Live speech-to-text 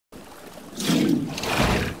Hey,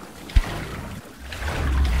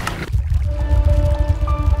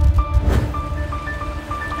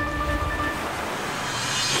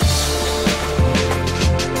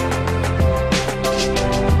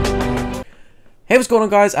 what's going on,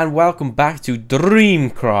 guys, and welcome back to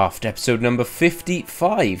Dreamcraft, episode number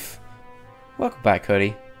 55. Welcome back,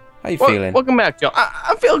 Cody. How you feeling? Welcome back, Joe.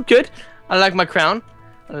 I feel good. I like my crown.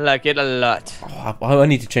 I like it a lot. Oh, I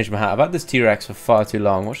need to change my hat. I've had this T-Rex for far too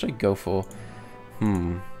long. What should I go for?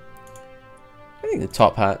 I think the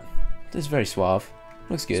top hat. This is very suave.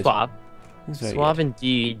 Looks good. Suave. Looks very Suave good.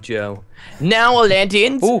 indeed, Joe. Now,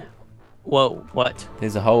 Atlanteans. Oh! Whoa, what?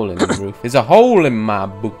 There's a hole in the roof. There's a hole in my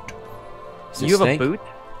boot. You have a boot?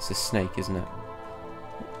 It's a snake, isn't it?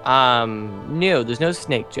 No, there's no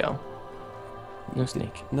snake, Joe. No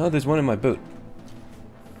snake. No, there's one in my boot.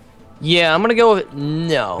 Yeah, I'm gonna go with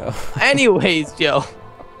no. Oh. Anyways, Joe.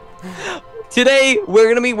 Today we're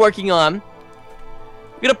gonna be working on.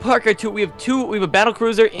 We're gonna park our two. We have a battle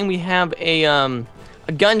cruiser and we have a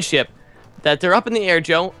gunship. That they're up in the air,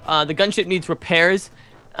 Joe. The gunship needs repairs.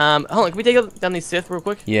 Hold on, can we take down these Sith real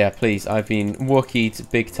quick? Yeah, please. I've been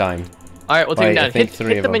Wookieed big time. All right, we'll take them down. Hit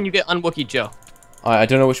of them and you get unwookied, Joe. I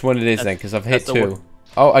don't know which one it is then, because I've hit two.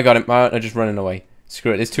 Oh, I got him. I'm just running away.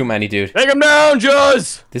 Screw it. There's too many, dude. Take them down,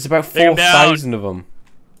 Joes! There's about 4,000 of them.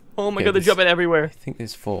 Oh my god, they're jumping everywhere. I think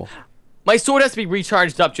there's 4. My sword has to be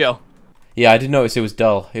recharged up, Joe. Yeah, I did notice it was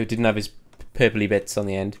dull. It didn't have his purpley bits on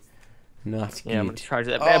the end. Not good. Yeah, I'm gonna charge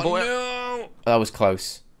that bad boy. No! That was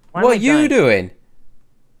close. Why What are you doing?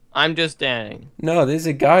 I'm just standing. No, there's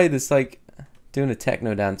a guy that's like doing a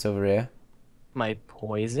techno dance over here. Am I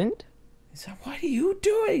poisoned? What are you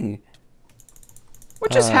doing?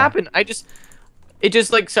 What just happened? It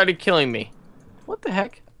just like started killing me. What the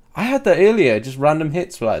heck? I had that earlier, just random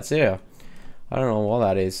hits lads here. I don't know what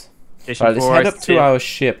that is. Alright, let's head up to our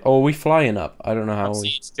ship. Oh, are we flying up? I don't know how I'm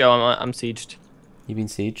sieged, Joe. I'm sieged. You've been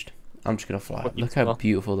sieged? I'm just gonna fly up. Look how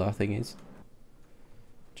beautiful that thing is.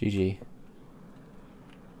 GG.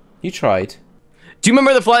 You tried. Do you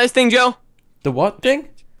remember the fly this thing, Joe? The what thing?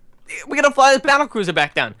 We gotta fly this battle cruiser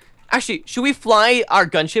back down. Actually, should we fly our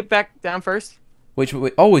gunship back down first? Which?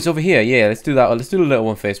 Oh, it's over here. Yeah, let's do that. Let's do the little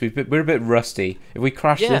one first. We're a bit rusty. If we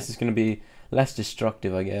crash this, it's gonna be less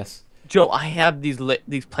destructive, I guess. Joe, I have these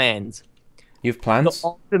plans. You have plans? The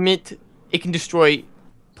ultimate. It can destroy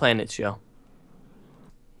planets, Joe.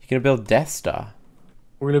 You're gonna build Death Star.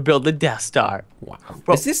 We're gonna build the Death Star. Wow.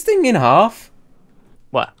 Bro. Is this thing in half?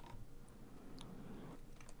 What?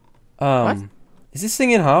 What? Is this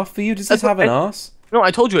thing in half for you? Does this have an arse? No,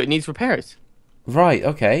 I told you it needs repairs. Right.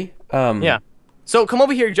 Okay. Yeah. So come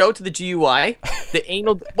over here, Joe, to the GUI. The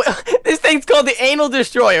anal. This thing's called the Anal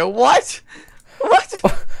Destroyer. What?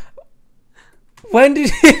 What? When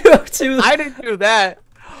did you do that? I didn't do that.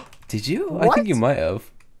 Did you? What? I think you might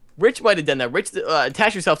have. Rich might have done that. Rich,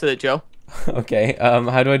 attach yourself to that, Joe. Okay.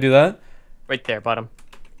 How do I do that? Right there, bottom.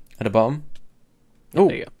 At the bottom. Oh.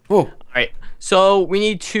 There you go. Oh. All right. So we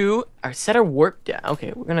need to set our warp down.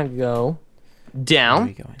 Okay, we're gonna go down. Where are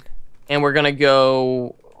we going? And we're gonna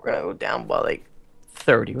go down by like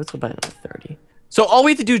 30. Let's go by another 30. So all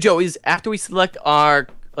we have to do, Joe, is after we select our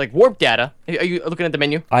warp data. Are you looking at the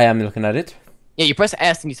menu? I am looking at it. Yeah, you press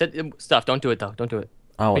S and you set stuff. Don't do it though. Don't do it.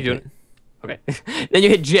 Oh, okay. Okay. Then you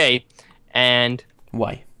hit J, and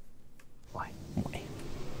why?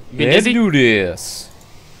 Let's do this.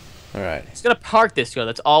 All right. It's gonna park this, Joe.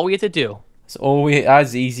 That's all we have to do. It's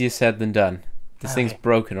as easier said than done. This thing's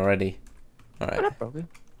broken already. All right. Not broken.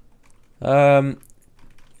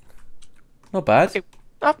 Not bad. Okay.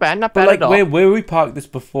 Not bad. Not but bad at all. Where we parked this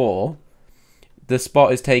before, the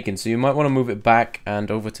spot is taken, so you might want to move it back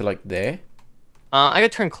and over to like there. I gotta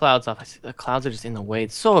turn clouds off. I see the clouds are just in the way.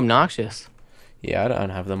 It's so obnoxious. Yeah, I don't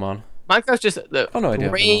have them on. Minecraft's just the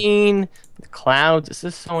rain, the clouds. This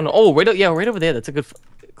is so right over there. That's a good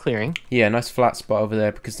clearing. Yeah, nice flat spot over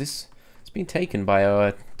there because it's been taken by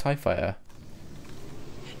a TIE fighter.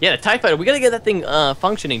 Yeah, the TIE fighter. We gotta get that thing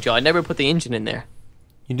functioning, Joe. I never put the engine in there.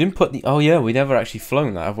 You didn't put the... Oh yeah, we never actually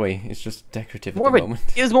flown that, have we? It's just decorative at the moment.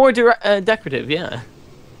 It was more decorative, yeah.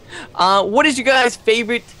 What is your guys'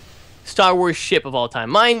 favorite Star Wars ship of all time?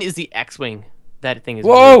 Mine is the X-Wing. That thing is...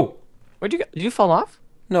 Whoa! Where'd you go? Did you fall off?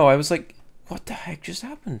 No, I was like, what the heck just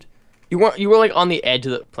happened? You were like on the edge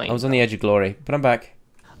of the plane. I was on the edge of glory, but I'm back.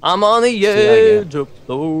 I'm on the edge of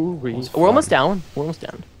glory. We're almost down. We're almost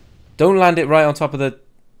down. Don't land it right on top of the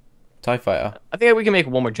TIE fighter. I think we can make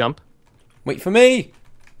one more jump. Wait for me!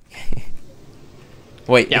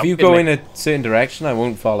 Wait, yeah, if you go in a certain direction, I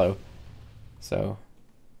won't follow. So...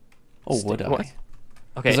 Oh, would I?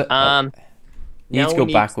 Okay, you need to go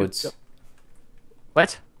backwards.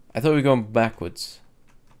 What? I thought we were going backwards.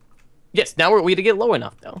 Yes, now we had to get low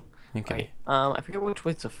enough though. Okay. Right. I forget which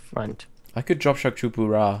way's the front. I could drop shock Chupu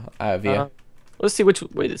Ra out of here. Let's see which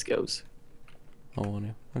way this goes. I want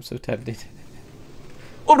to. I'm so tempted.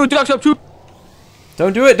 Oh no, drop shock Chupu!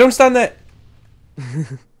 Don't do it! Don't stand there!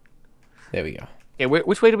 There we go. Okay,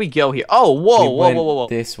 which way did we go here? Oh, whoa.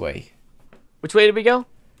 This way. Which way did we go?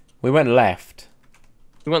 We went left.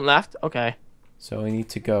 We went left? Okay. So we need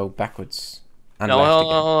to go backwards. And No, left hold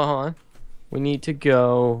again. on. We need to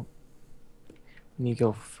go... We need to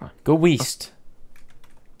go front. Go west.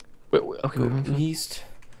 Okay, Go east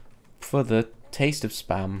for the taste of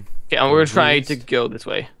spam. okay, and we're gonna try West. to go this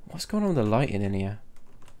way. What's going on with the lighting in here?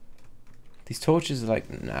 These torches are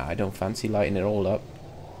like, nah, I don't fancy lighting it all up.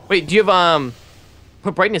 Wait, do you have,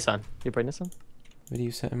 put brightness on. Do you have brightness on? What are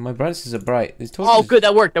you saying? My brightnesses are bright. These torches... Oh, good,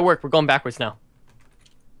 that worked. We're going backwards now.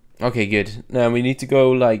 Okay, good. Now we need to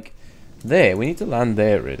go, like, there. We need to land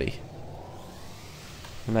there, really.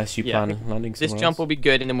 Unless you plan on landing somewhere This jump else. will be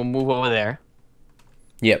good, and then we'll move over there.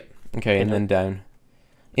 Yep. Okay, and then down.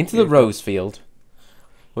 Into the rose field.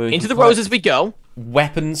 Where we Into can the roses we go.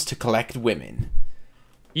 weapons to collect women.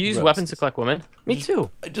 You use Roses. weapons to collect women? Me too.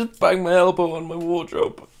 I just banged my elbow on my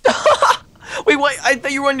wardrobe. Wait, I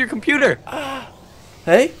thought you were on your computer.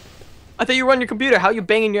 Hey? I thought you were on your computer. How are you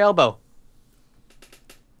banging your elbow?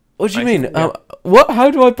 What do you I mean? see, yeah. What? How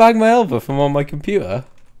do I bang my elbow from on my computer?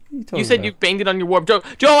 You said you banged it on your warp. Joe,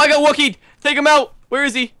 I got Wookieed. Take him out. Where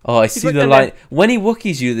is he? Oh, I He's see right the down light. When he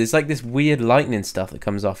Wookiees you, there's like this weird lightning stuff that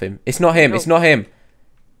comes off him. It's not him. No. It's not him.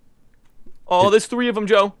 Oh, there's 3 of them,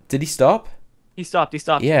 Joe. Did he stop? He stopped.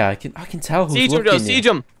 Yeah, I can tell who's Siege him, Joe. looking Siege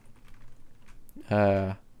you.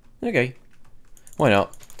 him. Okay. Why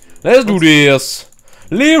not? Let's do this.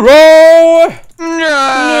 Leroy!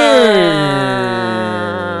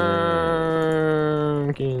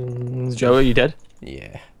 Joe, are you dead?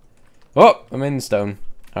 Yeah. Oh, I'm in the stone.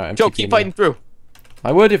 Alright, I'm Joe, keeping keep fighting through.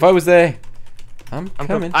 I would if I was there. I'm I'm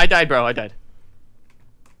coming. I died, bro. I died.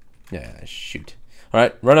 Yeah, shoot.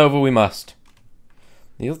 Alright, run over we must.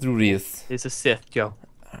 Let's do this. It's a Sith, Joe.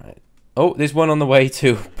 Alright. Oh, there's one on the way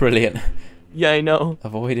too. Brilliant. Yeah, I know.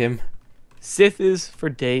 Avoid him. Sith is for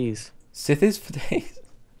days. Sith is for days?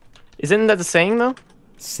 Isn't that the saying, though?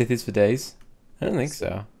 Sith is for days? I don't think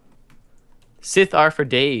so. Sith are for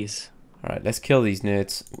days. Alright, let's kill these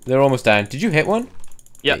nerds. They're almost down. Did you hit one?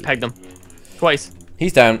 Yeah, Yeah. pegged them. Twice.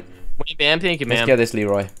 He's down. Wait, ma'am. Thank you, Let's ma'am. get this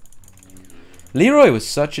Leroy. Leroy was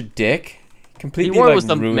such a dick. Completely Leroy like, was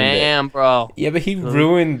the ruined man, it. bro. Yeah, but he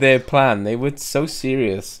ruined their plan. They were so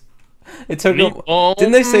serious. It took him. Leroy.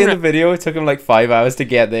 Didn't they say in the video it took him like 5 hours to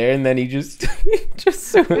get there, and then he just just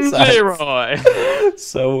suicide. Leroy.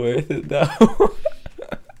 So worth it though.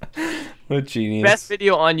 What a genius. Best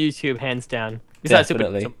video on YouTube, hands down. Besides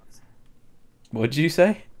Definitely. Supernatural, What did you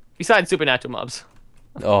say? besides Supernatural Mobs.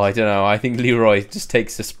 Oh, I don't know. I think Leroy just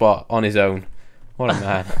takes the spot on his own. What a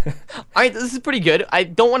man. Alright, this is pretty good. I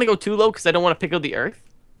don't want to go too low because I don't want to pick up the earth.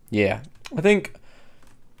 Yeah, I think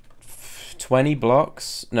 20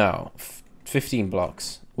 blocks. No, 15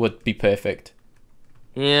 blocks would be perfect.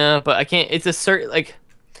 Yeah, but I can't. It's a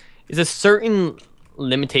certain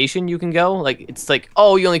limitation you can go. Like it's like,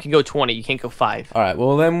 oh, you only can go 20. You can't go 5. All right.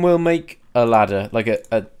 Well, then we'll make a ladder, like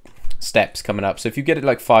a steps coming up. So if you get it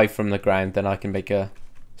like 5 from the ground, then I can make a.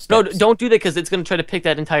 No, Steps. don't do that because it's gonna try to pick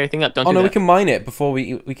that entire thing up. Don't Oh do no, that. we can mine it before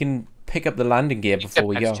we can pick up the landing gear before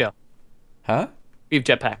we go. Jetpacks, Joe. Huh? We have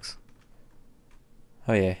jetpacks.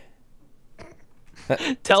 Oh yeah.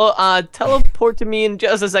 Teleport to me in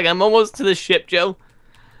just a second. I'm almost to the ship, Joe.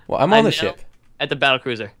 Well, I'm on I'm the now ship. At the battle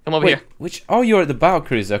cruiser. Come over Wait, here. which? Oh, you're at the battle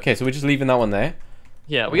cruiser. Okay, so we're just leaving that one there.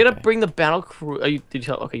 Yeah, we gotta Okay. bring the battle cruiser.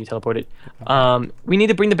 Okay, you teleported. We need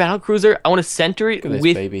to bring the battle cruiser. I want to center it Look at this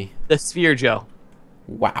with baby. the sphere, Joe.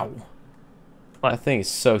 Wow. What? That thing is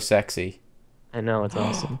so sexy. I know, it's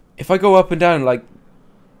awesome. If I go up and down, like,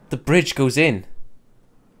 the bridge goes in.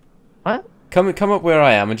 What? Come up where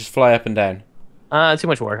I am and just fly up and down. Too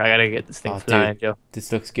much work. I gotta get this thing Oh, flying, dude. Joe.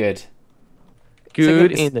 This looks good.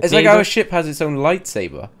 Good It's in like, the it's like name our of- ship has its own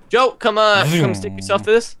lightsaber. Joe, come stick yourself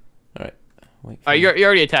to this. Alright. Wait for Alright, me. you're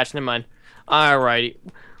already attached. Never mind. Alrighty.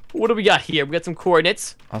 What do we got here? We got some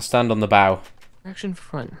coordinates. I'll stand on the bow. Direction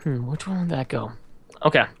front. Which one would that go?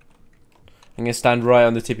 Okay. I'm gonna stand right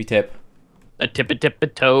on the tippy tip. A tip a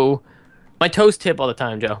toe. My toes tip all the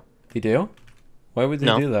time, Joe. They do? Why would they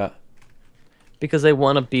No. do that? Because they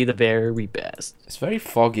want to be the very best. It's very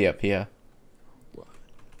foggy up here.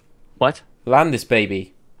 What? Land this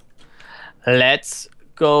baby. Let's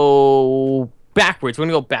go backwards. We're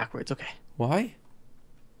gonna go backwards. Okay. Why?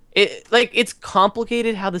 It's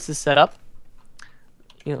complicated how this is set up.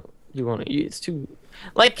 You know, it's too.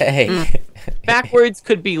 Like, Hey. backwards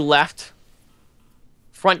could be left.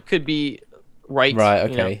 Front could be right. Right.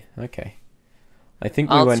 You know? Okay. Okay. I think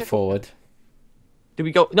we went forward. Did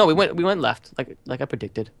we go? No, we went left, like I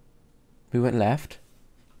predicted. We went left.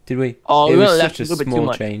 Did we? Oh, it we was went left such a little bit too small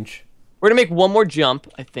much. change. We're gonna make one more jump,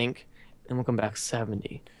 I think, and we'll come back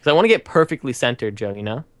 70. Because I want to get perfectly centered, Joe. You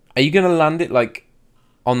know? Are you gonna land it like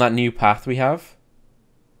on that new path we have?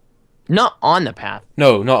 Not on the path.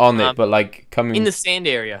 No, not on it, but like coming in the sand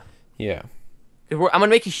area. Yeah. I'm gonna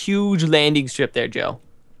make a huge landing strip there, Joe.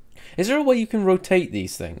 Is there a way you can rotate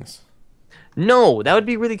these things? No, that would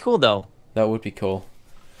be really cool though. That would be cool.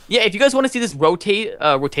 Yeah, if you guys want to see this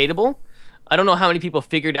rotatable, I don't know how many people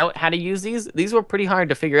figured out how to use these. These were pretty hard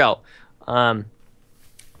to figure out.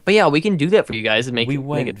 But yeah, we can do that for you guys and make it. We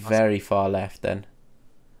went very far left then.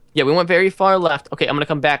 Yeah, we went very far left. Okay, I'm gonna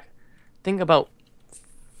come back. Think about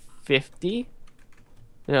 50.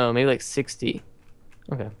 No, maybe like 60.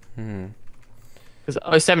 Okay.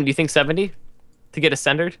 Because 70. Do you think 70 to get us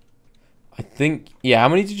centered? I think. Yeah. How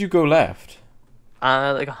many did you go left?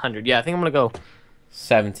 Like 100. Yeah, I think I'm gonna go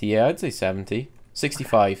 70. Yeah, I'd say 70.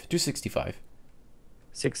 65. Do 65.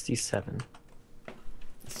 67.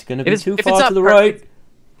 It's gonna be too far to the right.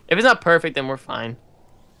 If it's not perfect, then we're fine.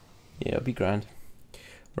 Yeah, it'll be grand.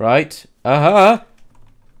 Right. Uh-huh.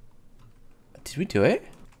 Did we do it?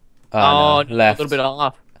 Oh, no. Left. A little bit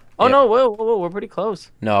off. Oh, no. Whoa. We're pretty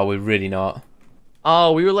close. No, we're really not.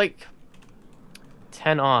 Oh, we were like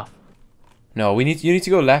 10 off. No, you need to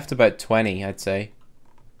go left about 20, I'd say.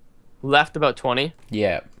 Left about 20?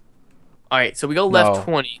 Yeah. All right, so we go left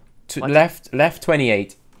 20. Left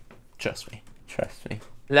 28. Trust me.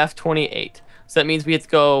 Left 28. So that means we have to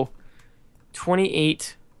go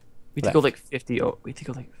 28. We have to go like 50. Oh, we have to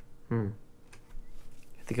go like. We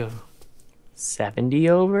have to go 70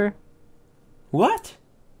 over. What?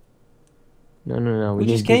 No. We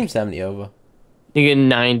just came 70 over. You get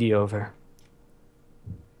 90 over.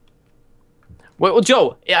 Wait, well,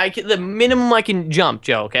 Joe, the minimum I can jump,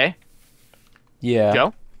 Joe. Okay. Yeah.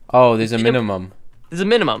 Joe. Oh, there's a minimum. There's a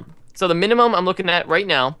minimum. So the minimum I'm looking at right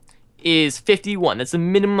now is 51. That's the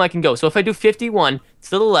minimum I can go. So if I do 51 to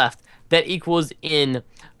the left, that equals in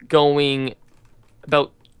going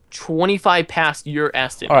about 25 past your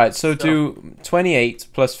estimate. All right, so do 28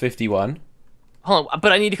 plus 51. Hold on,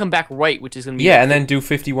 but I need to come back right, which is going to be... Yeah, and then do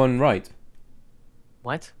 51 right.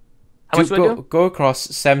 What? How much do I do? Go across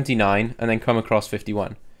 79 and then come across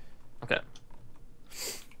 51. Okay.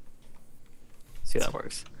 See how that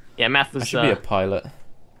works. Yeah, math was... I should be a pilot.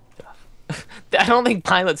 I don't think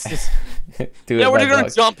pilots just... we're just going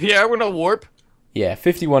to jump here. We're going to warp. Yeah,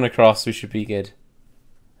 51 across, we should be good.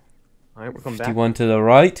 All right, we're coming back. 51 to the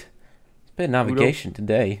right. Bit of navigation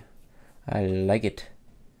today. I like it.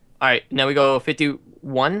 All right, now we go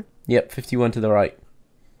 51. Yep, 51 to the right.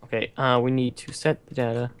 Okay, we need to set the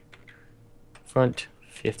data. Front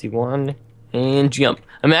 51 and jump.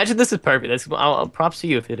 Imagine this is perfect. I'll props to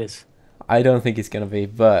you if it is. I don't think it's gonna be,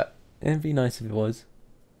 but it'd be nice if it was.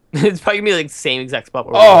 It's probably gonna be like the same exact spot.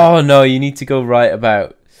 Where oh no, you need to go right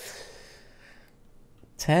about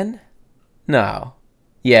 10. No,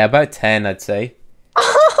 yeah, about 10, I'd say.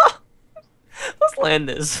 Let's land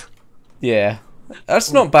this. Yeah,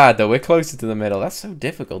 that's not bad though. We're closer to the middle. That's so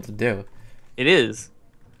difficult to do. It is.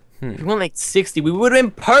 If we went like 60, we would have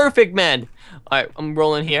been perfect, man. All right, I'm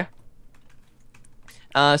rolling here.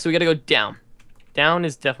 So we gotta go down. Down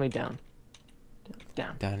is definitely down.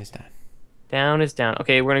 Down. Down is down. Down is down.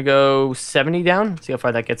 Okay, we're gonna go 70 down. See how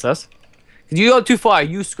far that gets us. Cause you go too far,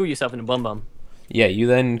 you screw yourself in a bum. Yeah, you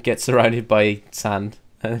then get surrounded by sand,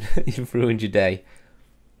 and you've ruined your day.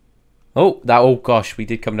 Oh, oh gosh, we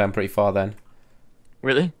did come down pretty far then.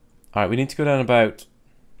 Really? All right, we need to go down about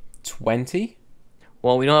 20.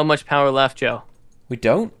 Well, we don't have much power left, Joe. We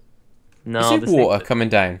don't? No. Is there water coming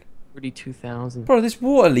down? 32,000. Bro, there's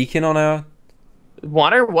water leaking on our...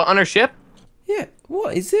 Water? What, on our ship? Yeah,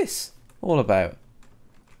 what is this all about?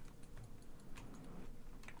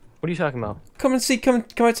 What are you talking about? Come and see, come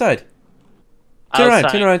outside. Turn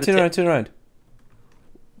around.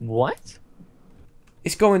 What?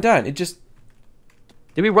 It's going down, it just...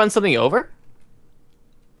 Did we run something over?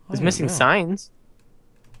 It's missing signs.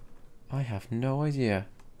 I have no idea.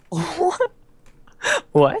 What?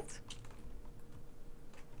 What?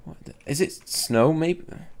 Is it snow, maybe?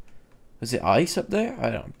 Is it ice up there? I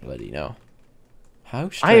don't bloody know. How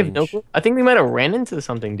strange. I have no clue. I think we might have ran into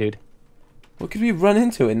something, dude. What could we run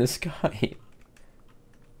into in the sky?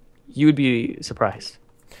 You would be surprised.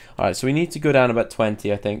 Alright, so we need to go down about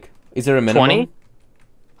 20, I think. Is there a minimum?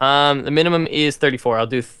 20? The minimum is 34. I'll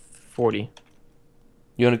do 40.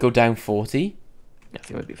 You want to go down 40? I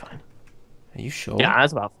think it would be fine. Are you sure? Yeah,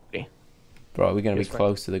 that's about 40. Bro, we're gonna be Yes, right.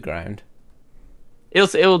 close to the ground.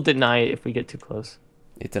 It'll deny it if we get too close.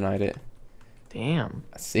 It denied it. Damn.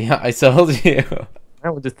 See, I told you. Alright,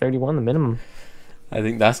 we'll do 31, the minimum. I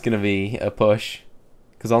think that's gonna be a push.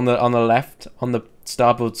 Because on the left, on the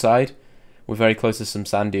starboard side, we're very close to some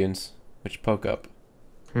sand dunes, which poke up.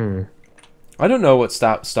 Hmm. I don't know what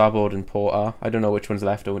starboard and port are. I don't know which one's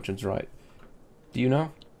left or which one's right. Do you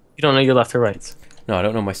know? You don't know your left or rights. No, I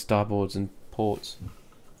don't know my starboards and ports.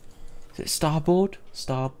 Is it starboard?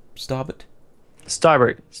 Starboard?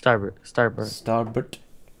 Starboard. Starboard.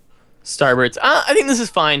 Starboards. I think this is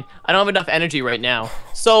fine. I don't have enough energy right now.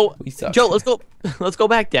 So, We suck. Joe, let's go. Let's go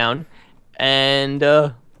back down, and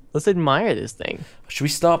let's admire this thing. Should we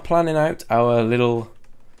start planning out our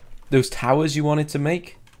those towers you wanted to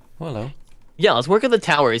make? Oh, hello. Yeah, let's work on the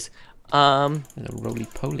towers. Little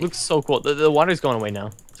roly-poly. Looks so cool. The water's going away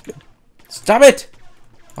now. It's good. Stop it!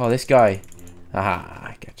 Oh, this guy. Ah,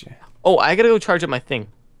 I get you. Oh, I gotta go charge up my thing.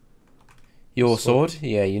 Your sword?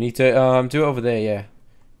 Yeah, you need to do it over there. Yeah.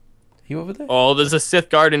 You over there? Oh, there's a Sith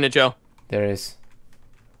guard in it, Joe. There is.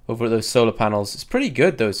 Over at those solar panels. It's pretty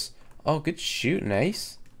good, those. Oh, good shooting,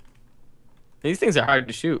 Ace. These things are hard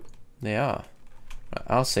to shoot. They are. Right,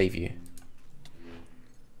 I'll save you.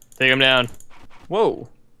 Take him down. Whoa.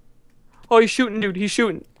 Oh, he's shooting, dude. He's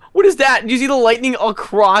shooting. What is that? Do you see the lightning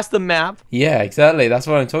across the map? Yeah, exactly. That's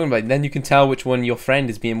what I'm talking about. Then you can tell which one your friend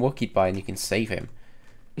is being Wookieed by and you can save him.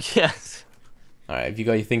 Yes. Alright, have you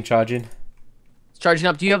got your thing charging? It's charging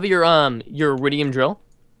up. Do you have your iridium drill?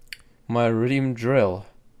 My iridium drill.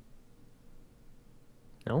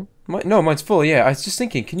 No? No, mine's full, yeah. I was just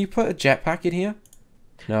thinking, can you put a jetpack in here?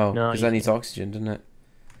 No, No, because you that needs oxygen, doesn't it?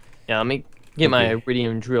 Yeah, let me get my Okay.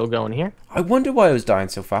 iridium drill going here. I wonder why I was dying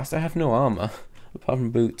so fast. I have no armor, apart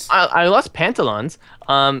from boots. I lost pantalons.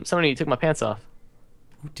 Somebody took my pants off.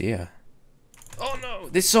 Oh dear. Oh no,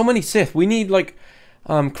 there's so many Sith. We need like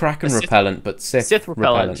Kraken Sith- repellent, but Sith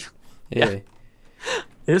repellent. Yeah.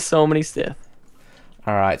 There's so many Sith.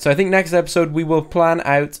 Alright, so I think next episode we will plan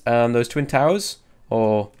out those Twin Towers,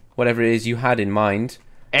 or whatever it is you had in mind.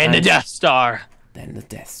 And the Death Star. Then the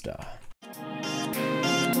Death Star.